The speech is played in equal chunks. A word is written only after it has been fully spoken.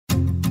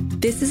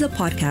This is a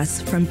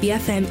podcast from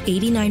BFM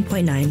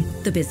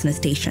 89.9, the business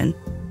station.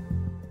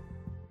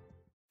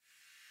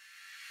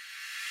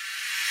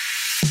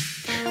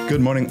 Good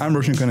morning, I'm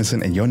Roshan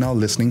Kanasan and you're now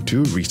listening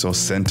to Resource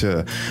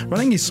Center.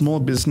 Running a small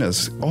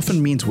business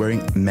often means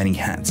wearing many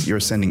hats.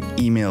 You're sending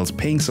emails,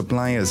 paying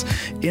suppliers,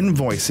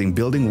 invoicing,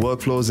 building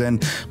workflows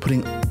and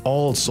putting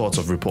all sorts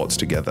of reports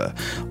together.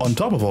 On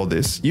top of all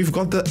this, you've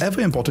got the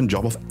ever important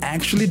job of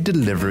actually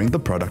delivering the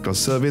product or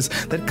service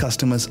that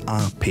customers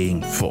are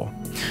paying for.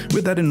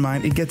 With that in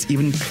mind, it gets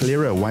even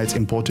clearer why it's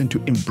important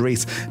to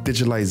embrace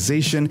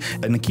digitalization,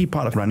 and a key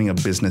part of running a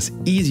business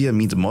easier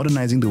means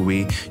modernizing the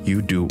way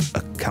you do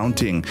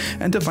accounting.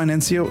 Enter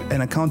Financio,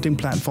 an accounting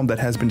platform that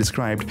has been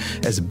described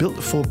as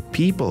built for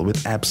people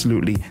with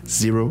absolutely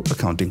zero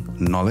accounting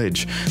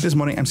knowledge. This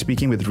morning, I'm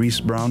speaking with Reese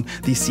Brown,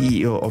 the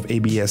CEO of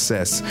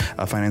ABSS.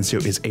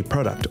 Financio is a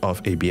product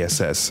of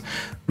ABSS.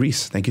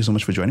 Reese, thank you so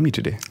much for joining me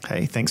today.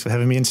 Hey, thanks for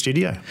having me in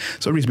studio.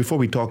 So Reese, before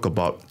we talk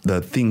about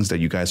the things that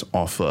you guys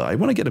offer, I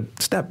want to get a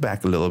step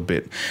back a little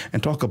bit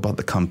and talk about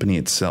the company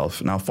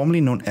itself. Now,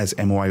 formerly known as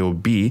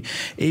MYOB,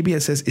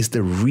 ABSS is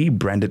the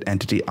rebranded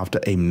entity after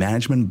a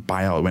management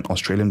buyout when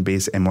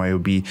Australian-based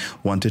MYOB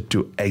wanted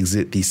to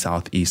exit the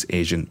Southeast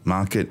Asian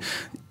market.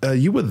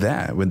 You were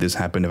there when this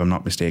happened, if I'm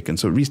not mistaken.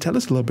 So Reese, tell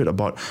us a little bit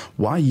about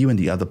why you and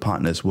the other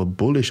partners were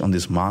bullish on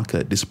this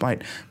market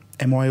despite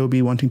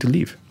MYOB wanting to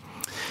leave.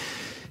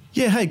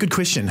 Yeah, hey, good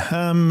question.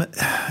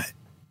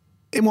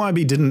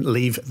 MYOB didn't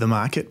leave the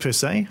market per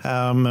se.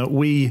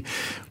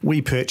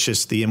 We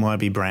purchased the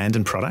MYOB brand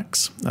and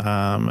products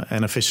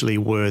and officially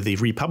were the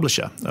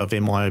republisher of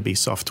MYOB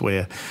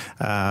software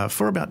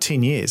for about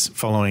 10 years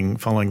following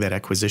that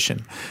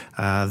acquisition.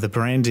 The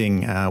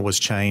branding was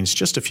changed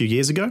just a few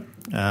years ago,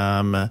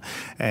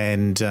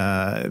 and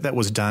that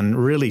was done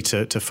really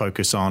to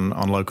focus on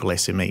local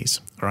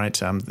SMEs. Right,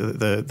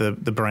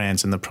 the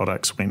brands and the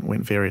products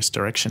went various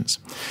directions.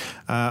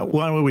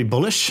 Why were we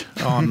bullish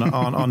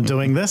on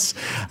doing this?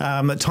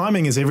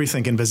 Timing is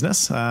everything in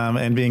business,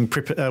 and being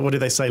what do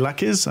they say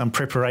luck is?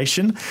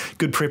 Preparation,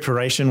 good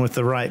preparation with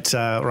the right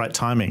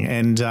timing.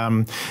 And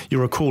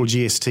you recall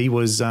GST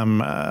was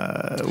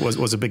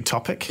a big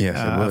topic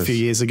a few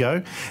years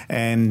ago,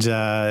 and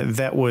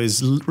that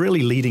was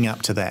really leading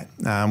up to that.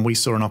 We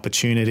saw an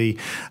opportunity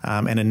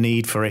and a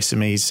need for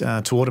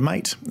SMEs to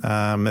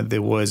automate.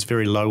 There was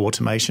very low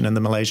automation in the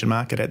Malaysian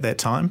market at that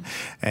time,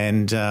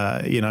 and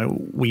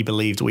we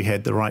believed we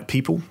had the right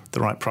people,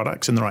 the right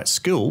products, and the right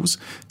skills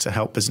to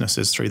help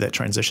businesses through that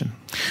transition.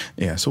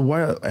 Yeah. So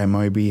while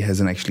MYOB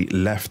hasn't actually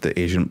left the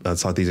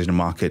Southeast Asian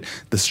market,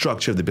 the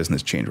structure of the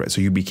business changed, right? So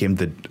you became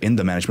in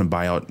the management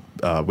buyout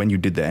when you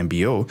did the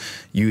MBO,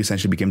 you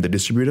essentially became the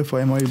distributor for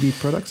MYOB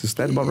products. Is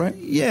that about right?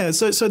 Yeah.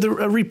 So the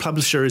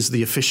republisher is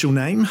the official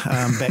name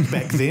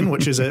back then,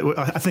 which is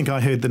I think I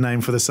heard the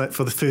name for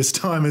the first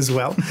time as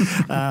well.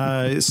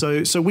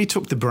 So we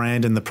took the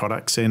brand and the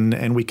products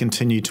and we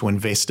continued to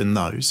invest in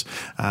those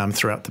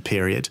throughout the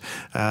period.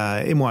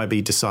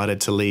 MYOB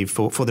decided to leave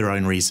for their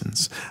own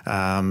reasons.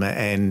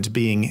 And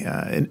being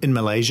in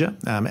Malaysia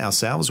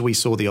ourselves, we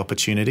saw the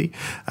opportunity.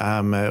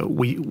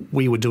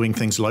 We were doing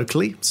things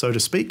locally, so to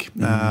speak,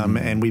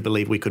 and we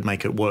believed we could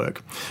make it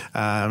work.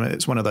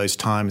 It's one of those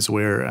times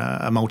where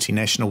a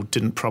multinational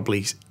didn't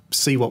probably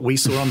see what we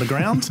saw on the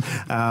ground,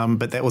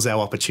 but that was our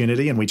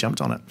opportunity and we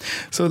jumped on it.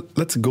 So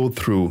let's go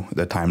through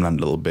the timeline a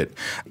little bit.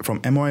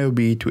 From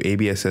MYOB to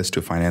ABSS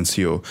to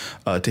Financio,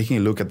 taking a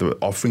look at the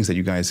offerings that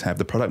you guys have,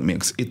 the product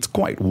mix, it's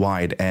quite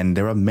wide and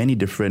there are many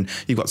different,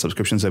 you've got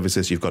subscription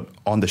services, you've got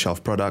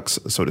on-the-shelf products,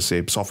 so to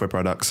say, software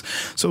products.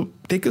 So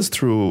take us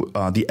through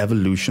the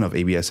evolution of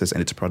ABSS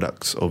and its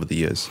products over the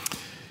years.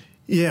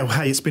 Yeah, well,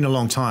 hey, it's been a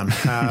long time.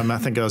 I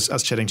think I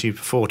was chatting to you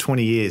before,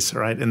 20 years,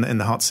 right, in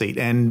the hot seat.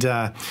 And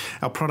our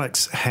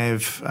products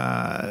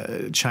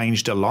have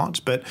changed a lot,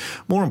 but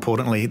more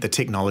importantly, the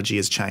technology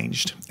has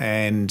changed.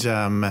 And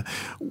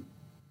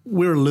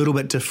we're a little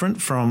bit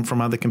different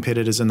from other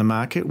competitors in the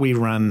market. We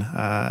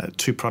run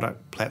two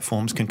product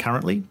platforms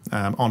concurrently,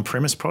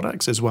 on-premise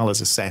products as well as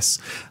a SaaS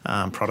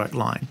product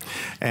line.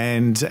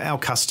 And our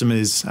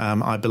customers,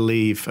 I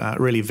believe,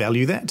 really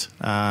value that.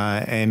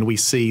 And we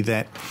see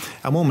that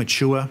our more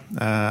mature,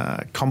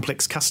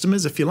 complex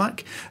customers, if you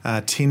like,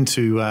 tend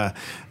to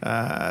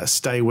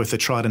stay with the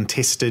tried and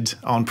tested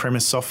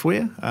on-premise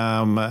software.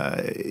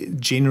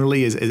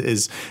 Generally,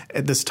 is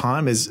at this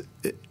time is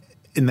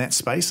in that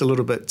space a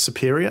little bit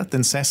superior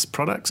than SaaS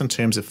products in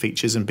terms of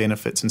features and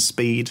benefits and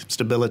speed,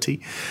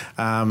 stability.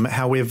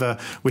 However,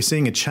 we're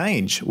seeing a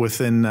change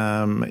within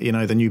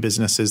the new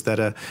businesses that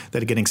are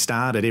getting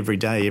started every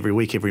day, every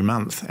week, every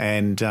month,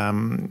 and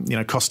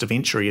cost of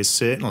entry has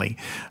certainly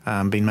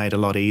been made a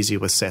lot easier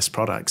with SaaS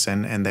products,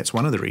 and that's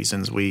one of the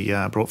reasons we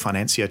brought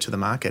Financio to the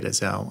market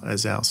as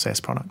our SaaS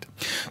product.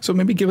 So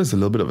maybe give us a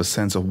little bit of a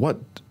sense of what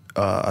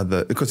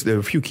because there are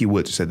a few key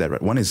words you said there,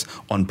 right? One is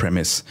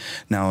on-premise.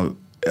 Now,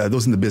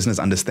 those in the business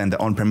understand that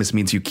on-premise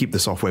means you keep the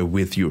software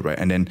with you, right?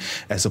 And then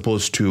as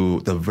opposed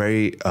to the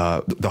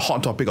the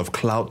hot topic of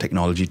cloud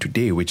technology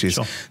today, which is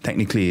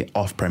technically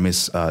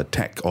off-premise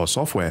tech or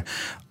software,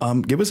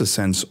 give us a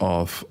sense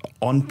of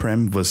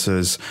on-prem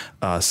versus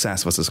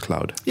SaaS versus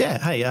cloud. Yeah,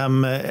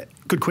 hey,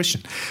 good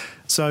question.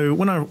 So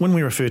when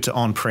we refer to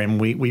on-prem,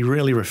 we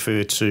really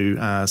refer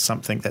to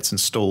something that's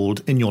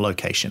installed in your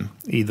location,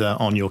 either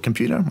on your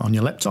computer, on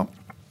your laptop,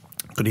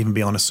 could even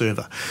be on a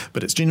server,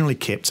 but it's generally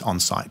kept on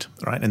site,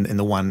 right? In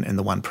the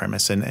one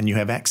premise, and you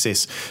have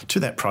access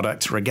to that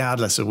product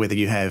regardless of whether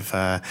you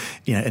have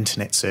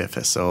internet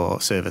service or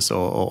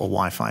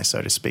Wi-Fi,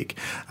 so to speak.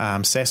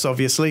 SaaS,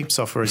 obviously,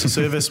 software as a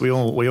service. we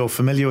all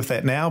familiar with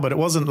that now, but it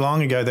wasn't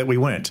long ago that we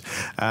weren't.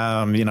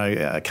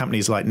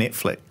 Companies like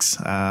Netflix,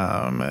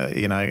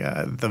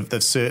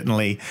 they've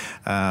certainly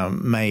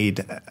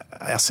made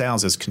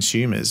ourselves as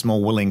consumers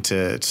more willing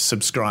to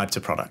subscribe to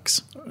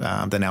products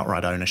than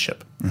outright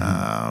ownership.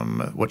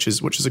 Which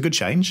is a good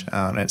change,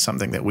 and it's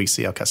something that we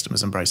see our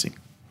customers embracing.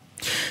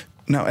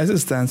 Now, as it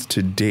stands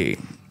today,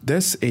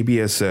 does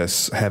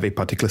ABSS have a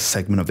particular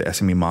segment of the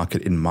SME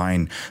market in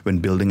mind when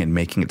building and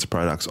making its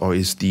products, or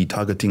is the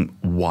targeting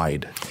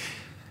wide?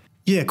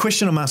 Yeah,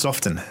 question I'm asked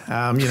often.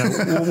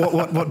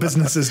 What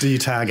businesses do you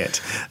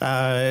target?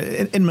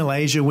 In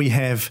Malaysia, we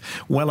have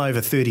well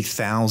over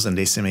 30,000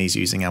 SMEs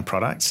using our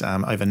products,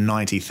 over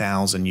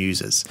 90,000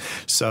 users.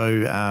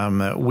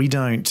 So we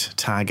don't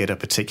target a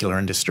particular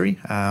industry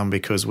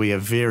because we are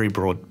very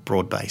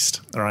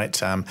broad-based. All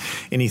right,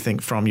 anything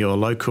from your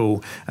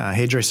local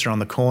hairdresser on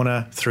the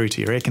corner through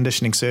to your air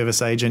conditioning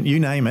service agent,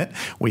 you name it,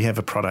 we have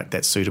a product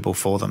that's suitable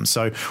for them.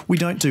 So we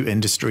don't do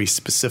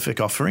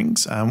industry-specific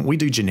offerings. We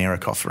do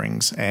generic offerings.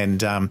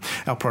 And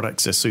our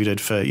products are suited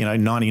for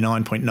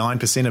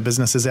 99.9% of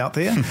businesses out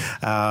there.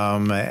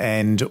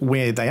 And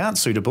where they aren't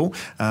suitable,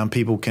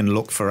 people can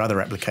look for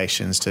other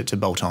applications to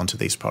bolt on to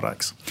these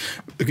products.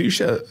 Could you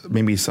share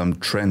maybe some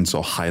trends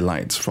or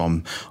highlights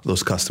from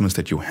those customers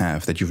that you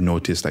have that you've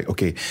noticed? Like,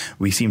 okay,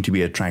 we seem to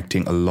be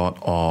attracting a lot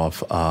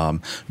of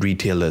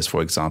retailers,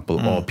 for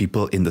example, or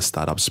people in the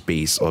startup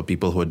space, or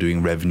people who are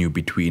doing revenue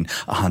between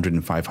 100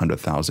 and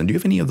 500,000. Do you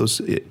have any of those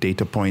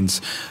data points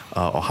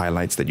or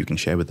highlights that you can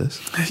share with us?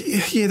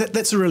 Yeah,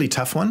 that's a really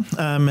tough one.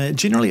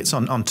 Generally, it's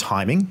on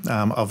timing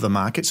of the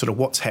market, sort of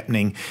what's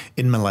happening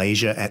in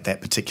Malaysia at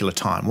that particular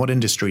time. What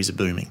industries are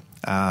booming?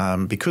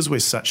 Because we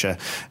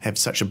have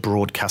such a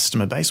broad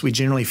customer base, we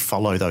generally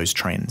follow those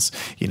trends.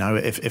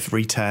 If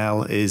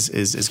retail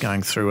is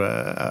going through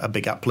a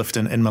big uplift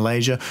in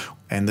Malaysia,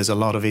 and there's a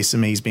lot of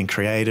SMEs being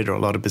created or a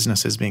lot of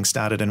businesses being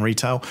started in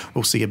retail,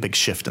 we'll see a big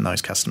shift in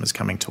those customers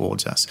coming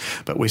towards us.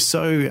 But we're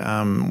so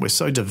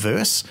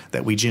diverse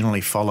that we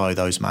generally follow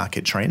those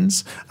market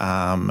trends,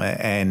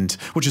 and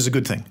which is a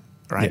good thing.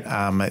 Right,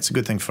 yeah. It's a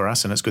good thing for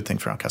us, and it's a good thing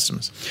for our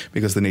customers.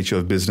 Because the nature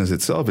of business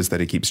itself is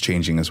that it keeps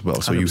changing as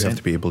well. So 100%. You have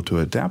to be able to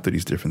adapt to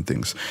these different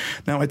things.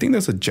 Now, I think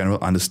there's a general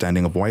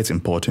understanding of why it's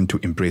important to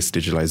embrace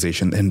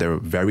digitalization, and there are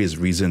various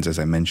reasons, as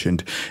I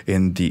mentioned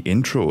in the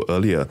intro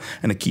earlier.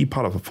 And a key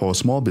part for a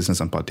small business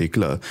in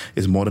particular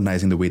is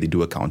modernizing the way they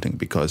do accounting,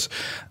 because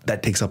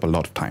that takes up a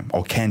lot of time,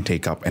 or can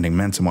take up an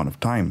immense amount of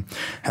time.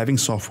 Having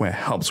software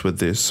helps with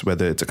this,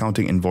 whether it's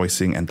accounting,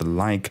 invoicing, and the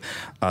like,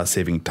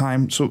 saving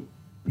time. So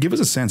give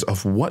us a sense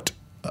of what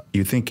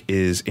you think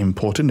is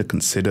important to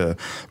consider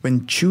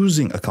when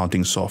choosing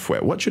accounting software.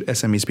 What should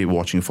SMEs be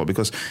watching for?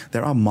 Because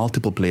there are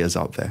multiple players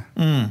out there.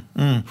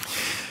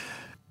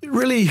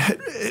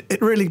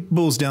 It really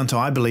boils down to,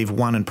 I believe,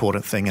 one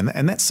important thing,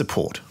 and that's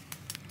support,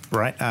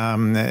 right?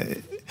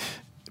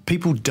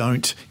 People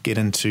don't get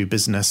into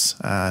business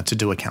to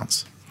do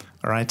accounts.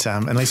 All right,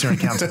 unless you're an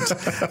accountant.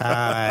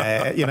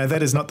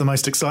 That is not the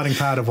most exciting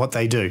part of what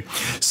they do.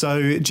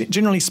 So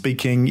generally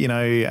speaking,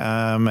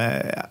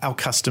 our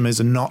customers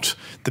are not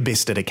the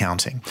best at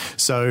accounting.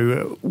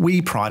 So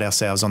we pride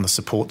ourselves on the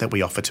support that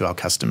we offer to our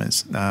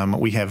customers.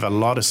 We have a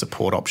lot of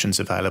support options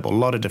available, a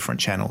lot of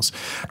different channels.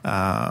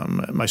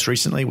 Most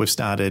recently, we've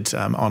started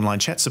online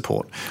chat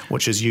support,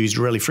 which is used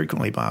really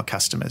frequently by our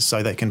customers.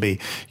 So they can be,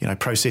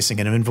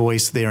 processing an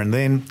invoice there and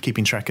then,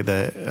 keeping track of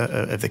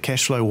the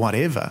cash flow,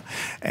 whatever.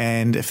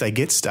 And if they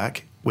get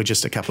stuck, we're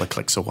just a couple of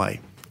clicks away,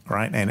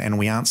 right? And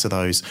we answer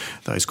those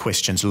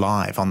questions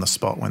live on the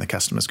spot when the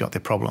customer's got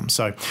their problem.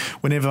 So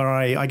whenever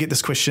I get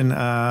this question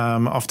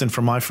often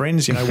from my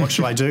friends, what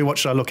should I do? What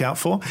should I look out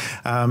for?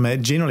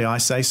 Generally, I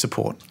say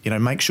support.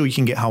 Make sure you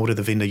can get hold of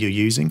the vendor you're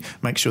using.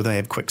 Make sure they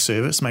have quick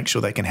service. Make sure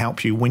they can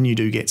help you when you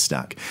do get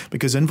stuck,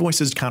 because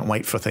invoices can't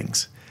wait for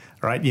things.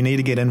 Right, you need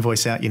to get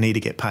invoice out, you need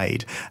to get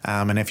paid.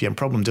 And if you have a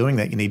problem doing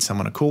that, you need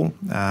someone to call.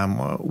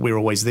 We're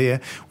always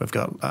there. We've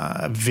got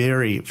a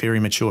very, very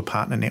mature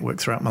partner network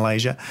throughout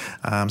Malaysia.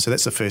 So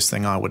that's the first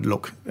thing I would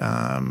look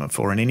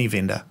for in any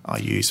vendor I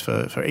use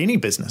for any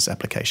business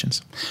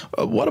applications.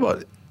 What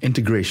about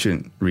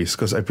integration risk?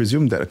 Because I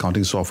presume that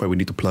accounting software, we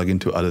need to plug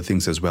into other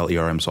things as well,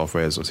 ERM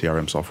softwares or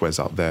CRM softwares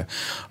out there.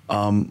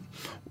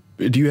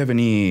 Do you have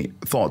any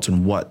thoughts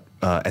on what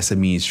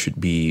SMEs should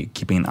be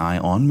keeping an eye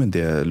on when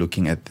they're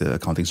looking at the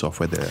accounting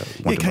software they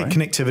want to buy?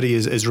 Connectivity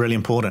is really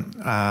important.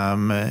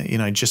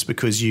 Just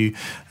because you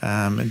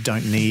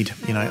don't need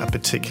a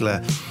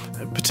particular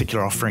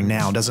offering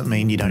now doesn't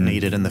mean you don't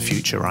need it in the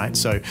future, right?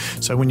 So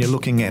when you're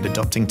looking at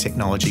adopting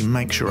technology,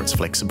 make sure it's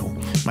flexible.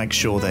 Make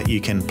sure that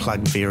you can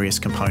plug various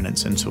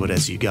components into it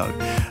as you go.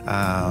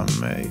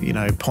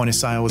 Point of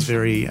sale is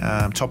very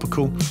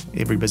topical.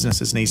 Every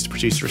business needs to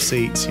produce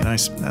receipts,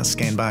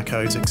 scan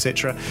barcodes,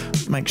 etc.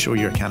 Make sure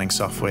your accounting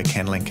software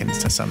can link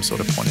into some sort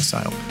of point of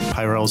sale.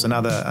 Payroll's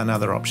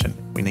another option.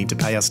 We need to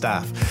pay our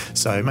staff.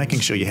 So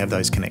making sure you have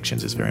those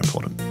connections is very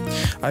important.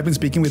 I've been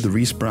speaking with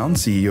Rhys Brown,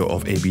 CEO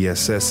of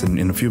ABSS, and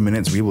in a few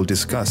minutes we will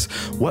discuss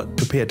what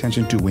to pay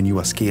attention to when you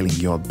are scaling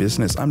your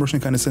business. I'm Roshan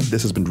Kanesan.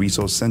 This has been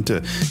Resource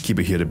Center. Keep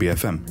it here to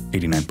BFM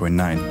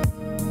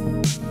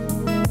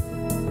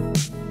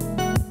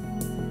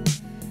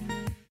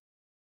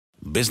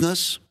 89.9.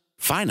 Business,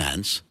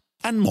 finance,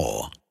 and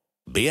more.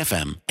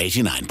 BFM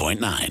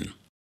 89.9.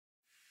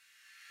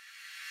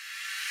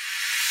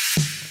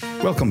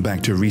 Welcome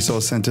back to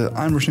Resource Center.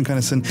 I'm Roshan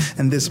Kanesan,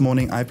 and this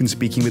morning I've been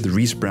speaking with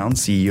Rhys Brown,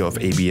 CEO of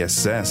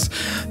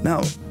ABSS.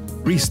 Now,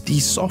 Rhys, the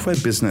software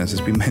business,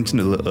 as we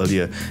mentioned a little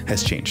earlier,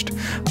 has changed.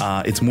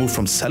 It's moved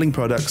from selling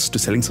products to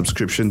selling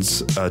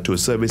subscriptions to a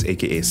service,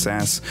 aka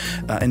SaaS.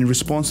 And in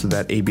response to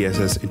that,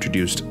 ABSS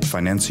introduced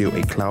Financio,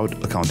 a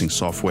cloud accounting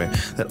software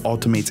that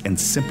automates and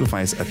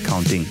simplifies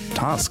accounting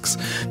tasks.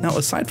 Now,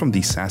 aside from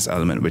the SaaS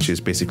element, which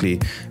is basically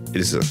it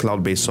is a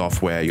cloud-based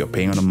software, you're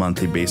paying on a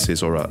monthly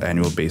basis or an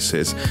annual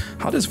basis,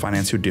 how does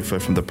Financio differ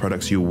from the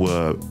products you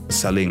were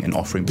selling and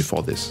offering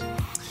before this?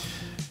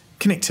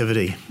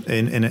 Connectivity,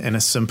 in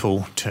a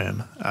simple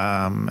term.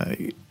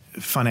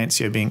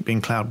 Financio being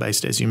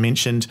cloud-based, as you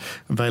mentioned,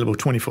 available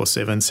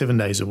 24/7, 7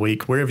 days a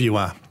week, wherever you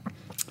are,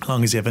 as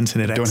long as you have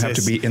internet access. Don't have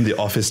to be in the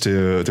office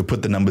to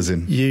put the numbers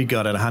in. You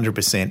got it,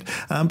 100%.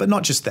 But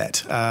not just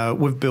that.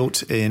 We've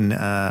built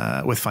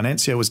with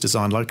Financio, was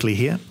designed locally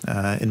here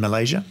in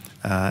Malaysia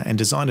and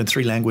designed in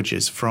 3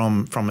 languages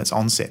from its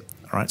onset.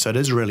 Right, so it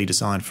is really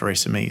designed for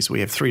SMEs.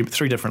 We have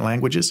three different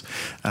languages: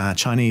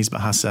 Chinese,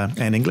 Bahasa,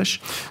 and English.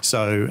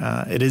 So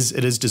it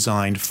is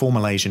designed for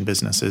Malaysian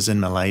businesses in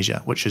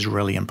Malaysia, which is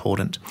really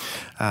important.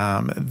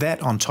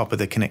 That, on top of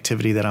the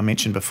connectivity that I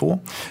mentioned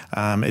before,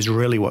 is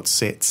really what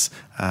sets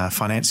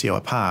Financio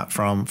apart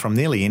from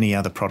nearly any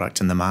other product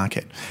in the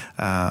market.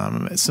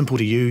 It's simple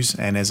to use,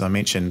 and as I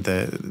mentioned,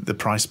 the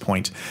price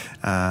point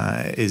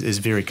is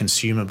very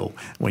consumable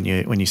when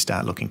you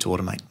start looking to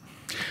automate.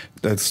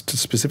 Let's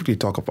specifically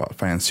talk about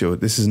Financio.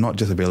 This is not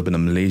just available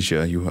in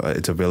Malaysia.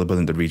 It's available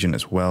in the region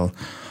as well.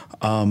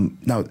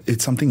 Now,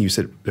 it's something you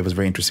said that was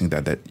very interesting.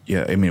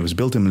 It was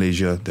built in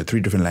Malaysia. There are 3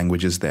 different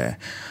languages there.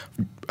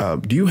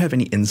 Do you have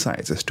any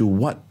insights as to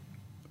what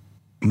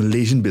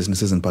Malaysian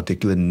businesses in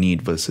particular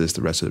need versus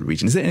the rest of the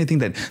region? Is there anything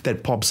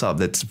that pops up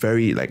that's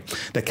very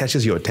that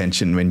catches your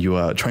attention when you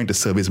are trying to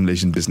service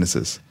Malaysian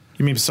businesses?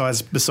 You mean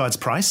besides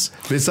price?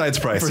 Besides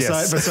price,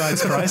 yes.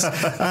 Besides price.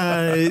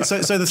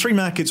 So the 3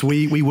 markets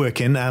we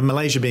work in,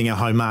 Malaysia being our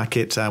home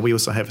market, we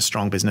also have a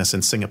strong business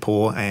in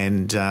Singapore,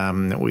 and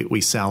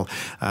we sell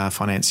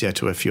Financio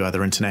to a few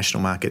other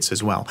international markets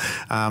as well.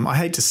 I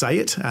hate to say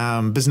it,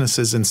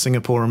 businesses in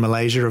Singapore and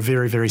Malaysia are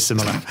very, very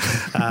similar.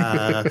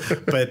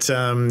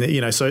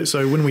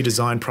 So when we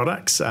design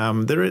products,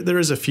 there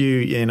is a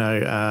few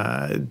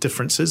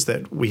differences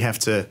that we have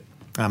to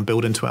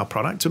build into our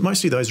product.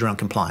 Mostly those around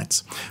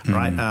compliance,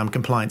 right?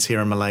 Compliance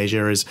here in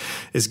Malaysia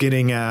is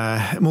getting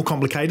more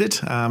complicated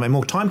and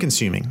more time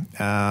consuming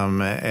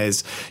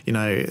as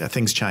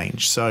things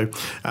change. So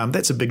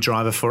that's a big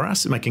driver for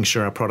us, making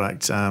sure our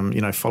product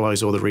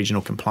follows all the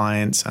regional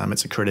compliance,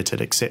 it's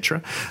accredited,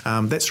 etc.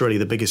 That's really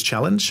the biggest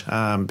challenge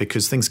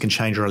because things can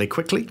change really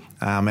quickly,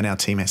 and our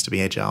team has to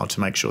be agile to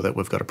make sure that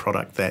we've got a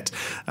product that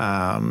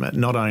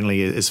not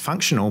only is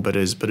functional but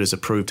is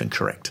approved and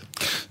correct.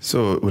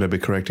 So would I be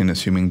correct in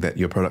assuming that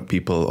your product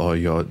people or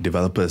your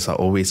developers are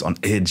always on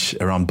edge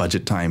around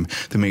budget time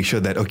to make sure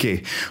that,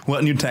 okay,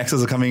 what new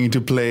taxes are coming into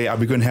play? Are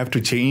we going to have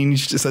to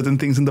change certain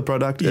things in the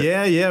product?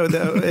 Yeah.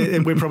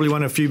 We're probably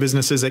one of a few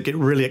businesses that get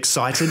really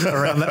excited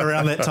around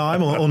that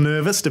time or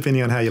nervous,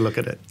 depending on how you look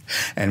at it.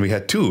 And we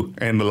had 2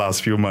 in the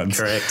last few months.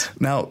 Correct.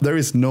 Now, there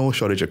is no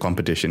shortage of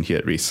competition here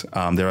at Rhys.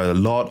 There are a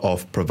lot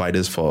of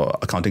providers for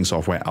accounting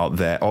software out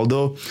there,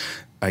 although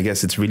I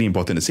guess it's really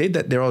important to say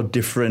that there are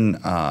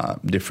different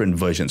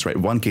versions, right?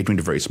 One catering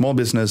to very small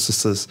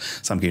businesses,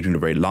 some catering to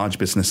very large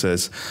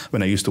businesses.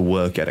 When I used to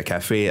work at a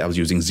cafe, I was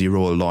using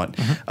Xero a lot.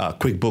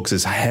 QuickBooks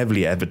is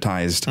heavily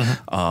advertised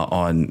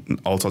on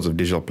all sorts of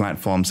digital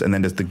platforms. And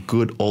then there's the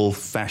good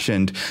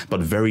old-fashioned but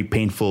very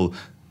painful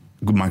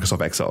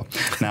Microsoft Excel.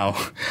 Now,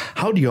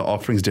 how do your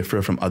offerings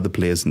differ from other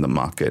players in the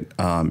market?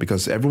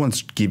 Because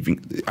everyone's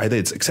giving either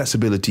it's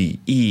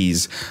accessibility,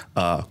 ease,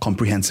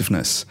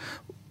 comprehensiveness.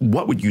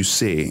 What would you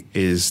say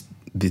is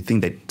the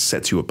thing that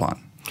sets you apart?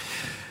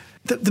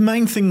 The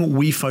main thing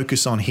we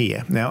focus on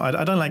here, now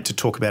I don't like to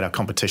talk about our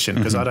competition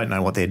because I don't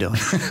know what they're doing,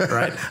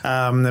 right?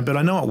 But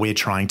I know what we're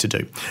trying to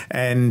do.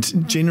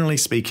 And generally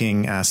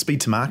speaking,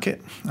 speed to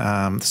market,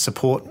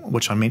 support,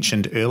 which I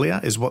mentioned earlier,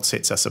 is what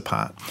sets us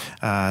apart.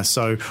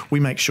 So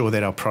we make sure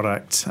that our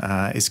product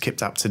is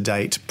kept up to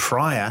date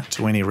prior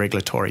to any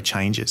regulatory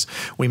changes.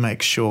 We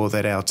make sure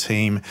that our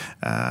team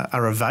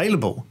are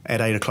available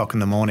at 8 o'clock in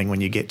the morning when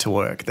you get to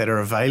work, that are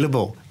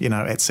available,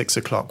 at 6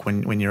 o'clock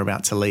when you're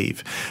about to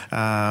leave.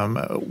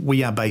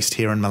 We are based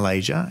here in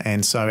Malaysia,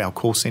 and so our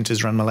call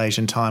centres run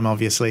Malaysian time,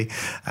 obviously.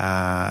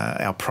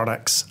 Our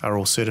products are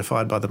all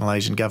certified by the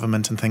Malaysian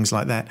government and things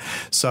like that.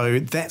 So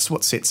that's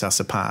what sets us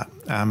apart.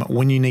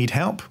 When you need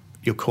help,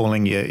 you're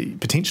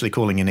potentially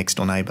calling your next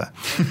door neighbour,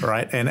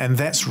 right? And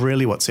that's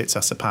really what sets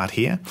us apart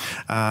here.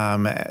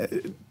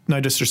 No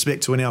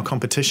disrespect to any of our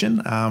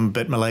competition,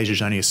 but Malaysia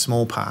is only a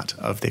small part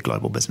of their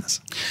global business.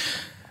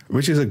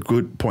 Which is a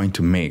good point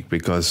to make,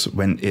 because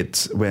when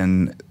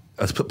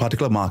a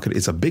particular market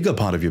is a bigger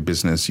part of your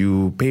business,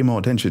 you pay more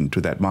attention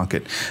to that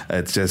market.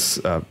 It's just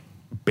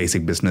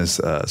basic business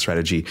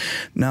strategy.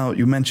 Now,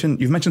 you've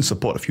mentioned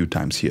support a few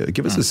times here.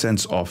 Give us a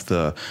sense of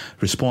the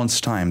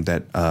response time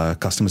that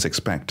customers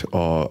expect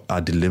or are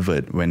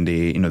delivered when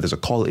they, there's a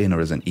call in or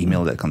there's an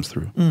email that comes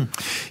through.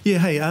 Yeah,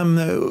 hey, our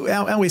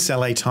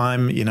SLA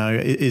time,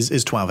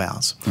 is 12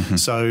 hours.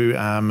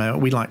 So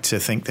we like to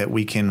think that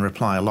we can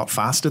reply a lot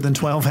faster than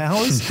 12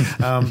 hours,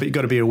 but you've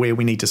got to be aware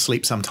we need to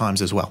sleep sometimes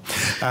as well.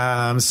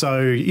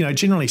 So,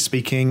 generally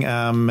speaking,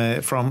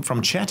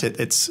 from chat,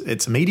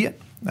 it's immediate.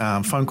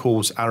 Phone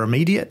calls are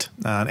immediate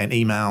and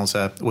emails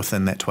are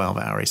within that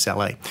 12-hour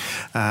SLA.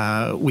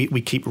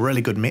 We keep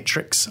really good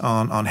metrics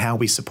on how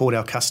we support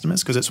our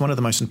customers, because it's one of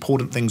the most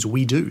important things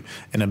we do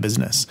in a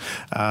business.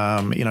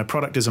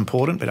 Product is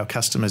important, but our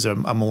customers are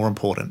more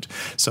important.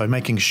 So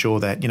making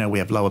sure that, we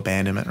have low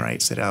abandonment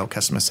rates, that our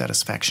customer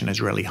satisfaction is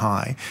really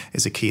high,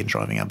 is a key in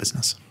driving our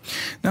business.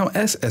 Now,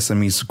 as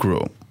SMEs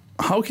grow,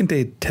 how can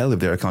they tell if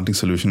their accounting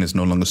solution is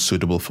no longer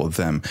suitable for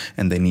them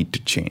and they need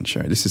to change?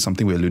 Right? This is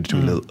something we alluded to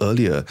a little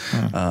earlier.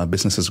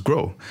 Businesses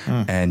grow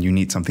and you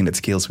need something that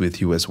scales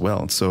with you as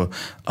well. So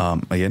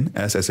again,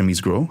 as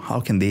SMEs grow, how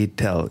can they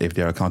tell if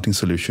their accounting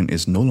solution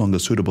is no longer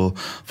suitable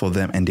for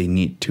them and they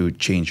need to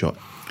change or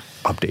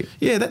update?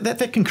 Yeah,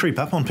 that can creep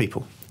up on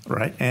people.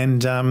 Right,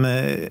 and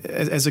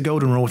as a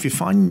golden rule, if you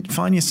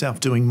find yourself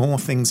doing more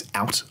things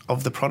out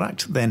of the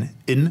product than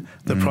in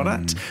the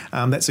product,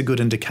 that's a good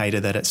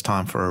indicator that it's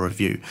time for a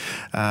review.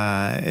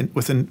 And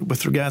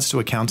with regards to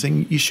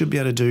accounting, you should be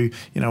able to do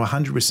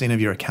 100%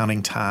 of your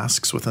accounting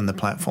tasks within the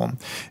platform.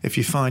 If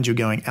you find you're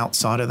going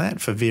outside of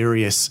that for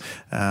various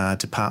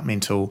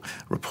departmental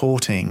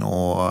reporting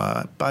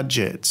or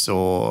budgets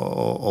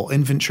or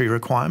inventory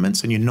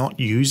requirements, and you're not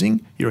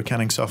using your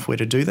accounting software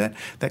to do that,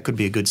 that could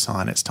be a good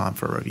sign it's time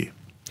for a review.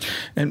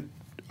 And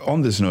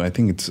on this note, I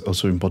think it's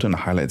also important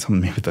to highlight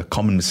some of the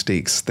common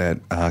mistakes that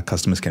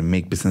customers can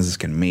make, businesses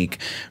can make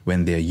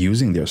when they're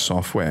using their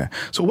software.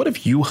 So what have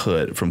you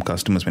heard from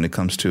customers when it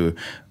comes to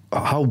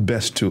how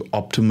best to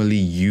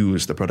optimally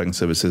use the product and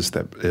services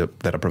that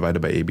are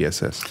provided by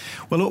ABSS?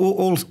 Well,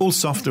 all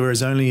software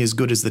is only as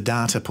good as the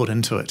data put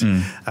into it.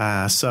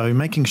 So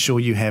making sure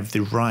you have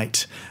the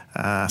right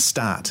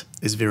start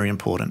is very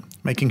important.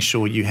 Making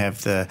sure you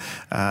have the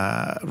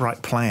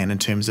right plan in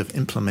terms of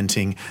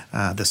implementing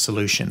the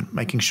solution.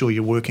 Making sure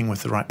you're working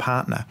with the right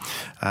partner.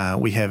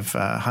 We have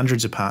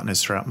hundreds of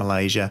partners throughout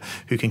Malaysia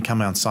who can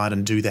come on site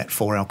and do that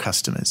for our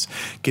customers.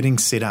 Getting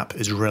set up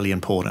is really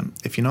important.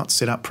 If you're not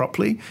set up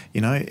properly,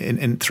 in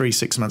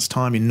 3-6 months'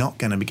 time, you're not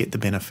going to get the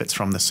benefits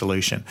from the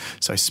solution.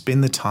 So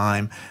spend the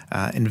time,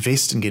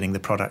 invest in getting the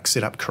product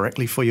set up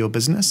correctly for your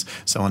business.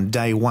 So on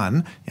day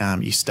one,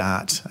 you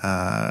start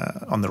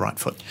on the right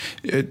foot.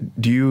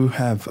 Do you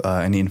have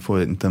any info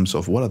in terms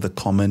of what are the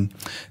common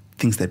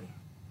things that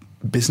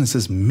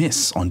businesses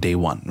miss on day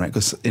one, right?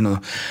 Because,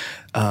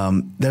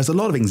 there's a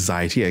lot of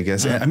anxiety, I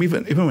guess. I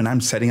mean, even when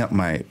I'm setting up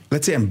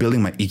let's say I'm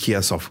building my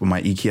IKEA software,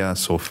 my IKEA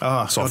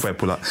software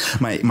pull out,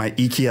 my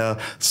IKEA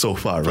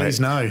sofa, right? Please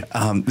no.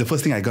 The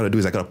first thing I got to do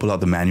is I got to pull out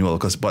the manual,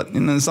 but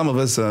some of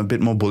us are a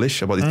bit more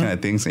bullish about these kind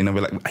of things. We're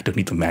like, I don't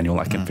need the manual,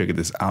 I can figure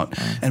this out.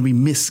 And we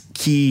miss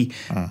key,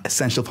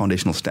 essential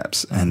foundational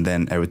steps, and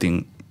then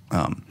everything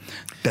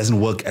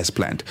doesn't work as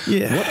planned.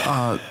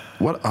 Yeah.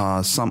 What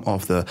are some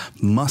of the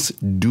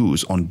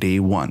must-dos on day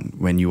one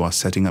when you are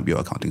setting up your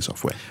accounting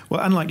software?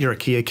 Well, unlike your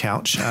IKEA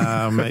couch,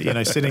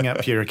 setting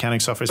up your accounting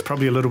software is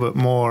probably a little bit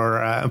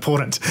more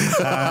important,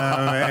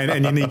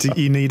 and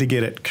you need to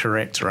get it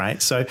correct,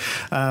 right? So,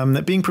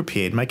 being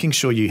prepared, making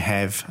sure you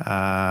have,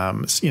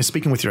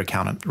 speaking with your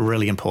accountant,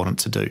 really important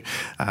to do.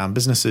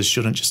 Businesses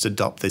shouldn't just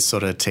adopt this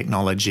sort of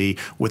technology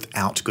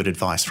without good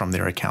advice from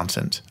their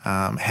accountant.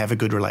 Have a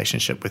good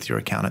relationship with your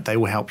accountant. They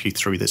will help you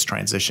through this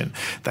transition.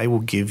 They will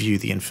give you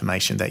the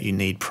information that you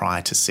need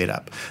prior to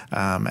setup.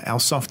 Our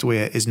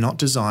software is not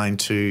designed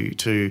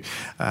to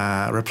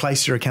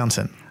replace your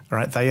accountant.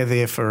 right? They are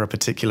there for a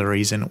particular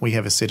reason. We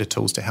have a set of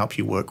tools to help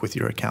you work with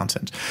your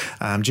accountant.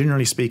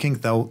 Generally speaking,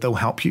 they'll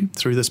help you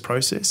through this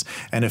process,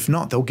 and if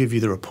not, they'll give you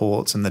the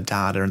reports and the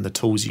data and the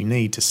tools you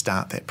need to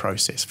start that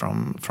process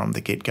from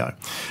the get-go.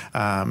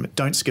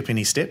 Don't skip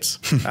any steps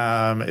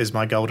is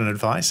my golden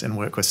advice, and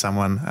work with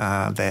someone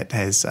that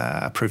has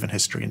a proven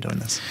history in doing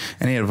this.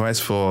 Any advice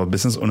for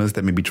business owners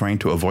that may be trying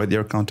to avoid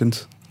their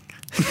accountants?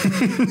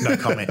 No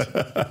comment.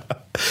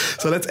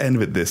 So let's end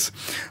with this.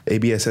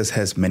 ABSS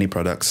has many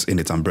products in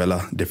its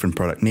umbrella, different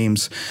product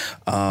names.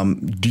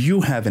 Do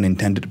you have an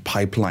intended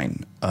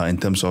pipeline in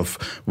terms of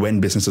when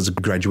businesses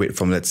graduate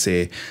from, let's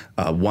say,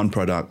 one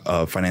product,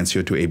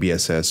 Financio to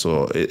ABSS,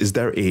 or is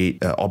there a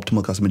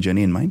optimal customer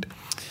journey in mind?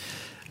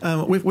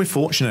 We're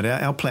fortunate.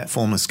 Our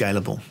platform is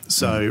scalable.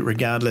 So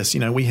regardless,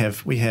 we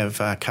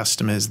have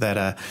customers that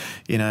are,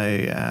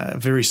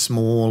 very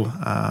small,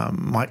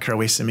 micro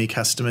SME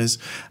customers.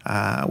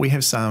 We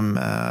have some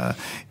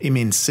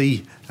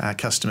MNC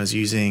customers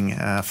using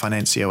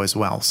Financio as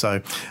well.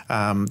 So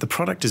the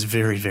product is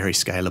very, very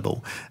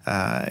scalable.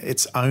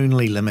 It's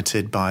only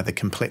limited by the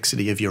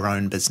complexity of your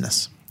own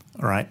business.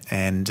 Right,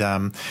 and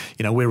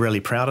we're really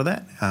proud of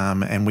that,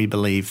 and we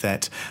believe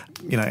that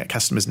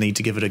customers need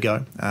to give it a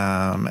go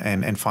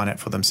and find out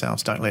for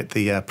themselves. Don't let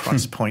the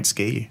price point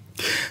scare you.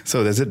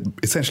 So does it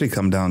essentially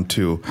come down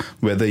to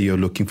whether you're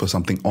looking for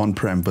something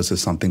on-prem versus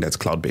something that's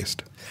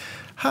cloud-based?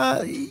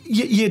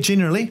 Yeah,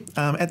 generally.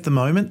 At the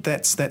moment,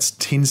 that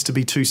tends to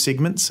be two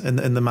segments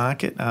in the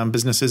market.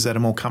 Businesses that are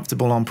more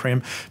comfortable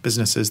on-prem,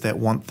 businesses that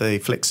want the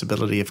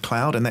flexibility of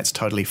cloud, and that's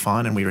totally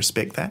fine, and we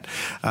respect that.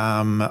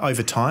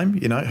 Over time,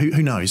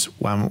 who knows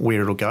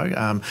where it'll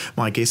go.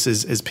 My guess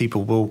is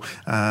people will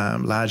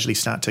largely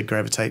start to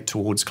gravitate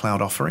towards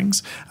cloud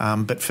offerings.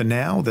 But for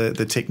now,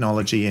 the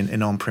technology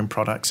in on-prem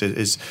products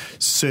is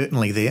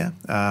certainly there,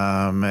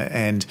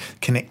 and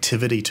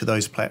connectivity to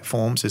those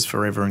platforms is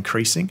forever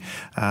increasing.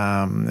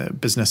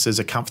 Businesses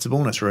are comfortable,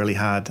 and it's really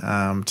hard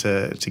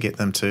to get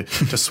them to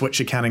switch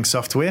accounting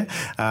software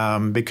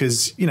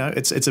because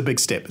it's a big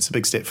step. It's a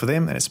big step for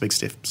them, and it's a big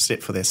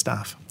step for their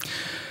staff.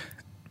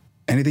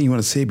 Anything you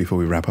want to say before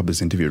we wrap up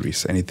this interview,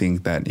 Reese? Anything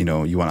that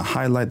you want to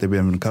highlight that we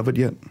haven't covered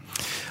yet?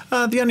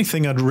 The only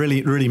thing I'd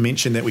really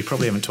mention that we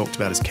probably haven't talked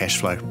about is cash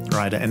flow,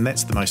 right? And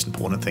that's the most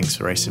important things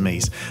for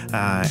SMEs.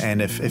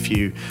 And if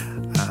you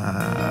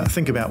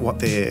think about what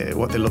they're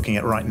looking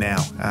at right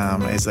now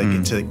as they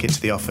get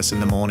to the office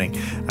in the morning,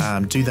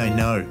 do they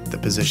know the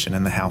position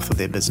and the health of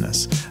their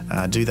business?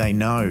 Do they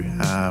know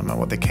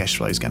what their cash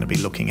flow is going to be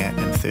looking at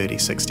in 30,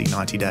 60,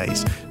 90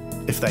 days?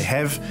 If they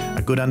have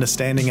a good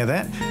understanding of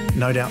that,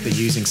 no doubt they're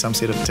using some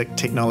sort of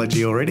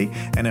technology already.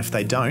 And if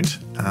they don't,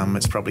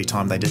 it's probably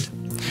time they did.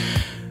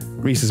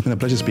 Reese, it's been a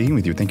pleasure speaking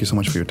with you. Thank you so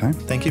much for your time.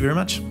 Thank you very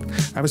much.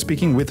 I was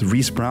speaking with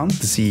Reese Brown, the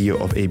CEO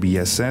of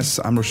ABSS.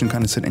 I'm Roshan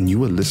Kannison, and you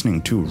were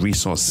listening to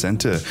Resource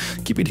Center.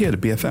 Keep it here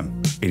at BFM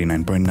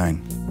 89.9.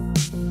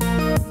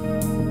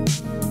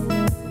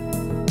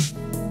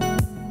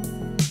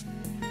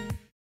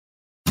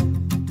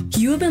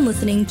 You have been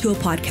listening to a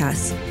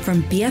podcast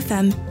from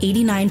BFM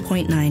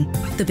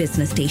 89.9, the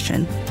business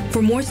station.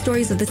 For more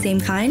stories of the same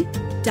kind,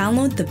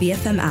 download the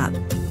BFM app.